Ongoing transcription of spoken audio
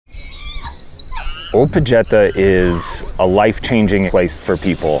Ol Pejeta is a life-changing place for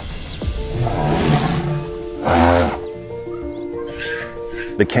people.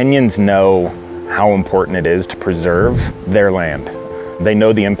 The Kenyans know how important it is to preserve their land. They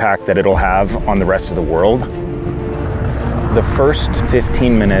know the impact that it'll have on the rest of the world. The first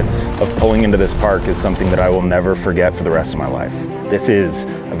 15 minutes of pulling into this park is something that I will never forget for the rest of my life. This is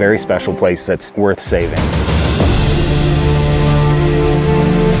a very special place that's worth saving.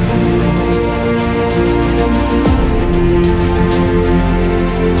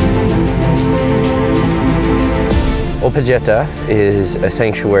 Ol Pejeta is a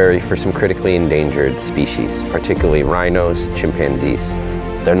sanctuary for some critically endangered species, particularly rhinos, chimpanzees.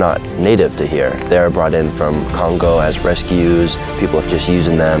 They're not native to here. They're brought in from Congo as rescues. People are just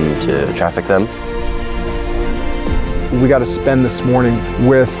using them to traffic them. We got to spend this morning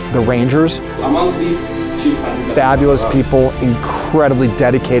with the rangers. Among these chimpanzees, fabulous people, incredibly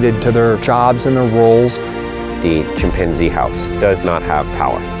dedicated to their jobs and their roles. The chimpanzee house does not have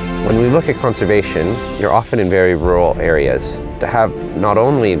power. When we look at conservation, you're often in very rural areas. To have not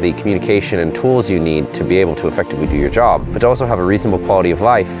only the communication and tools you need to be able to effectively do your job, but to also have a reasonable quality of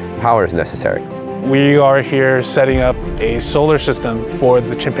life, power is necessary. we are here setting up a solar system for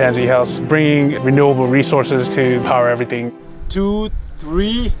the chimpanzee house, bringing renewable resources to power everything. 2,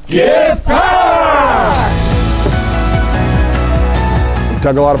 3, give power!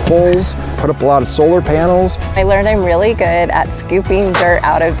 Dug a lot of poles, put up a lot of solar panels. I learned I'm really good at scooping dirt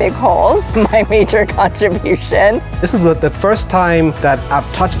out of big holes, my major contribution. This is the first time that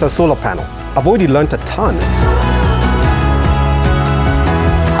I've touched a solar panel. I've already learned a ton.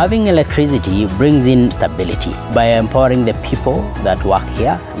 Having electricity brings in stability. By empowering the people that work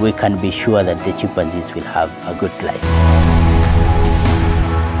here, we can be sure that the chimpanzees will have a good life.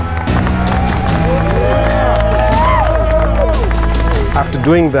 After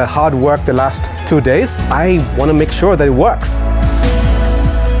doing the hard work the last 2 days, I want to make sure that it works.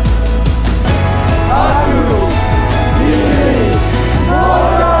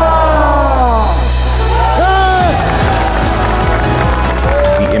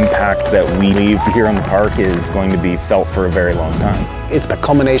 The impact that we leave here in the park is going to be felt for a very long time. It's the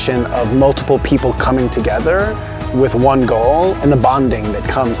culmination of multiple people coming together with one goal and the bonding that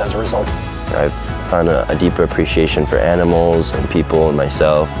comes as a result. I've found a deeper appreciation for animals and people and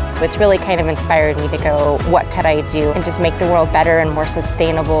myself. It's really kind of inspired me to go, what could I do and just make the world better and more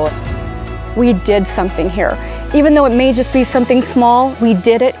sustainable. We did something here. Even though it may just be something small, we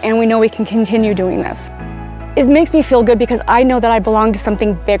did it and we know we can continue doing this. It makes me feel good because I know that I belong to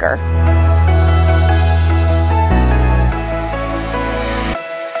something bigger.